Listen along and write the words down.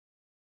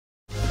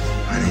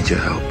need your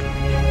help.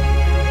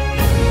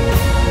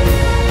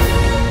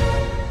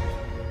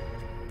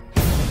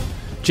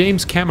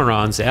 James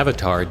Cameron's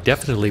Avatar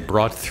definitely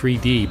brought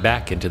 3D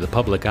back into the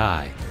public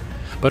eye.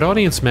 But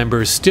audience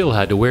members still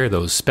had to wear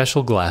those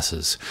special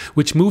glasses,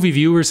 which movie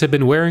viewers have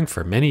been wearing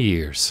for many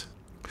years.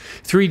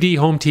 3D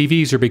home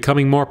TVs are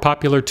becoming more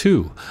popular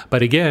too,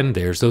 but again,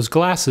 there's those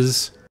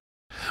glasses.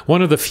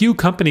 One of the few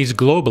companies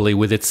globally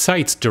with its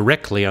sights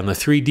directly on the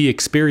 3D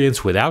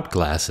experience without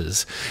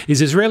glasses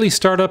is Israeli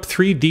startup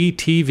 3D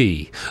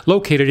TV,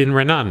 located in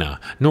Ranaana,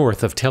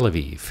 north of Tel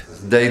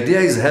Aviv. The idea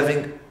is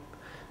having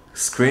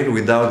screen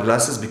without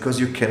glasses because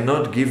you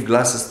cannot give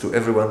glasses to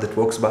everyone that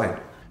walks by.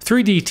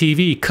 3D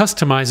TV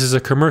customizes a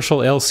commercial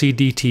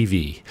LCD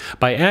TV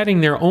by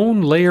adding their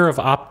own layer of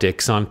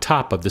optics on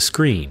top of the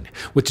screen,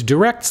 which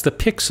directs the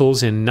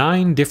pixels in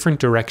 9 different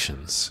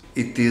directions.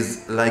 It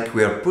is like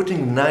we are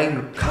putting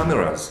 9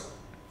 cameras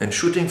and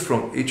shooting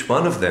from each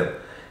one of them.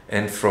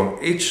 And from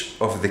each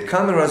of the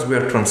cameras we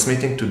are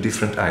transmitting to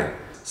different eyes.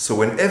 So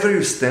whenever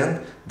you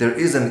stand, there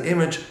is an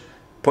image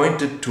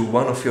pointed to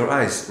one of your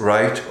eyes,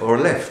 right or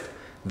left.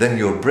 Then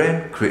your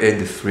brain creates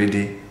the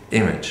 3D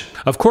image.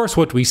 Of course,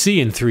 what we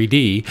see in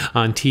 3D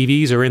on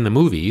TVs or in the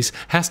movies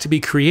has to be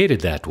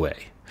created that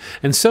way.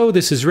 And so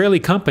this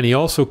Israeli company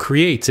also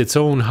creates its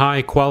own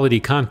high-quality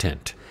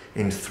content.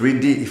 In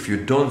 3D, if you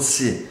don't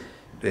see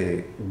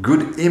a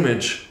good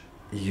image,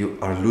 you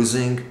are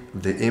losing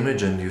the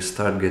image and you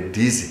start get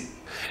dizzy.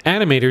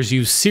 Animators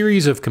use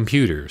series of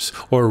computers,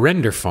 or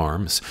render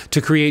farms,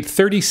 to create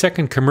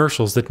 30-second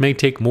commercials that may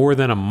take more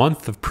than a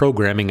month of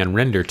programming and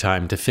render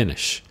time to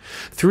finish.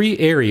 3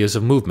 areas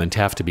of movement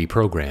have to be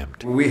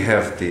programmed. We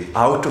have the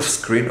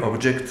out-of-screen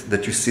objects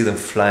that you see them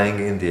flying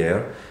in the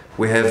air.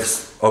 We have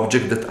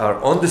objects that are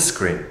on the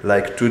screen,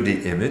 like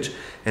 2D image,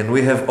 and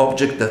we have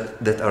objects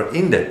that are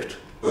in-depth.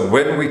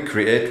 When we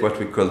create what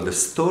we call the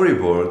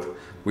storyboard,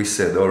 we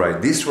said, all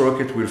right, this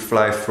rocket will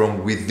fly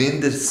from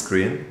within the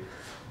screen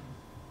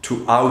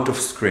to out of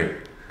screen.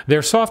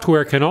 Their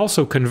software can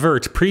also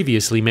convert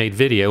previously made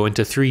video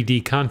into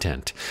 3D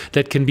content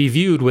that can be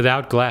viewed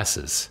without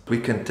glasses. We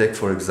can take,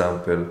 for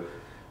example,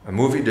 a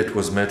movie that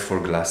was made for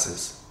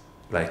glasses,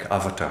 like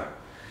Avatar.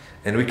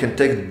 And we can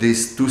take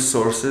these 2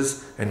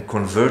 sources and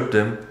convert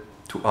them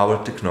to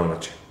our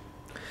technology.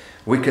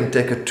 We can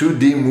take a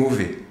 2D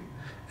movie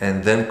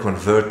and then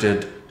convert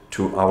it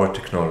to our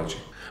technology.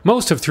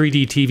 Most of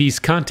 3D TV's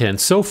content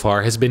so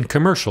far has been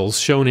commercials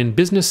shown in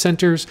business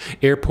centers,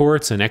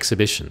 airports, and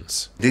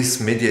exhibitions.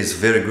 This media is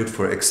very good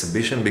for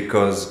exhibition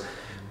because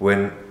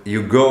when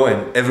you go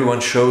and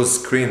everyone shows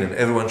screen and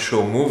everyone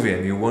shows movie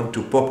and you want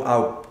to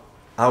pop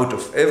out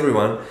of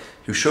everyone,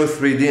 you show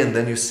 3D and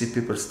then you see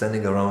people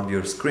standing around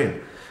your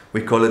screen.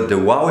 We call it the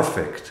wow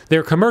effect.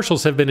 Their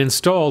commercials have been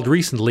installed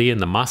recently in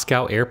the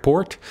Moscow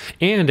airport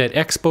and at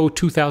Expo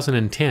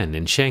 2010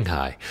 in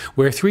Shanghai,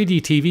 where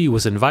 3D TV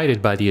was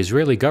invited by the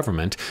Israeli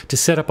government to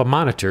set up a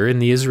monitor in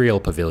the Israel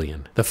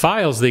pavilion. The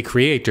files they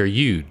create are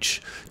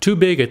huge, too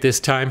big at this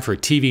time for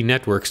TV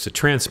networks to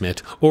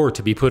transmit or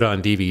to be put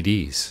on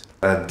DVDs.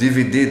 A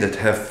DVD that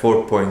has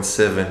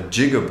 4.7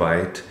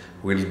 gigabyte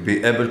will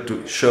be able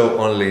to show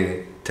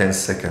only 10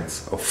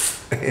 seconds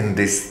in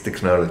this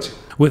technology.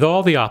 With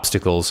all the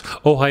obstacles,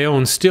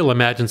 Ohayon still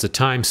imagines a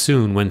time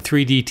soon when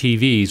 3D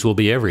TVs will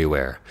be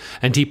everywhere,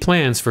 and he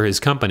plans for his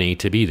company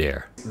to be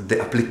there.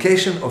 The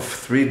application of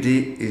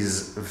 3D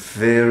is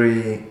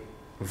very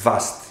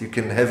vast. You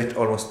can have it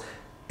almost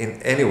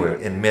in anywhere,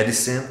 in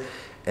medicine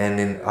and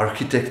in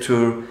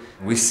architecture.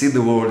 We see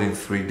the world in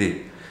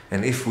 3D.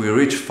 And if we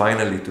reach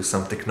finally to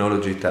some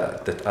technology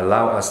that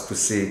allow us to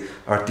see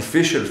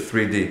artificial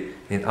 3D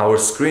in our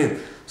screen,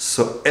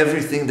 so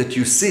everything that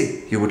you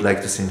see, you would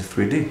like to see in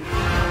 3D.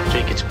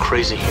 Jake, it's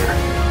crazy here.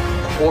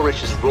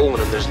 Quaritch is rolling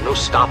and there's no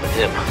stopping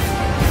him.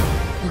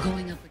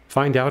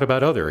 Find out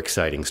about other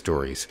exciting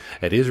stories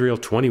at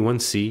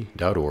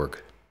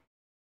Israel21c.org.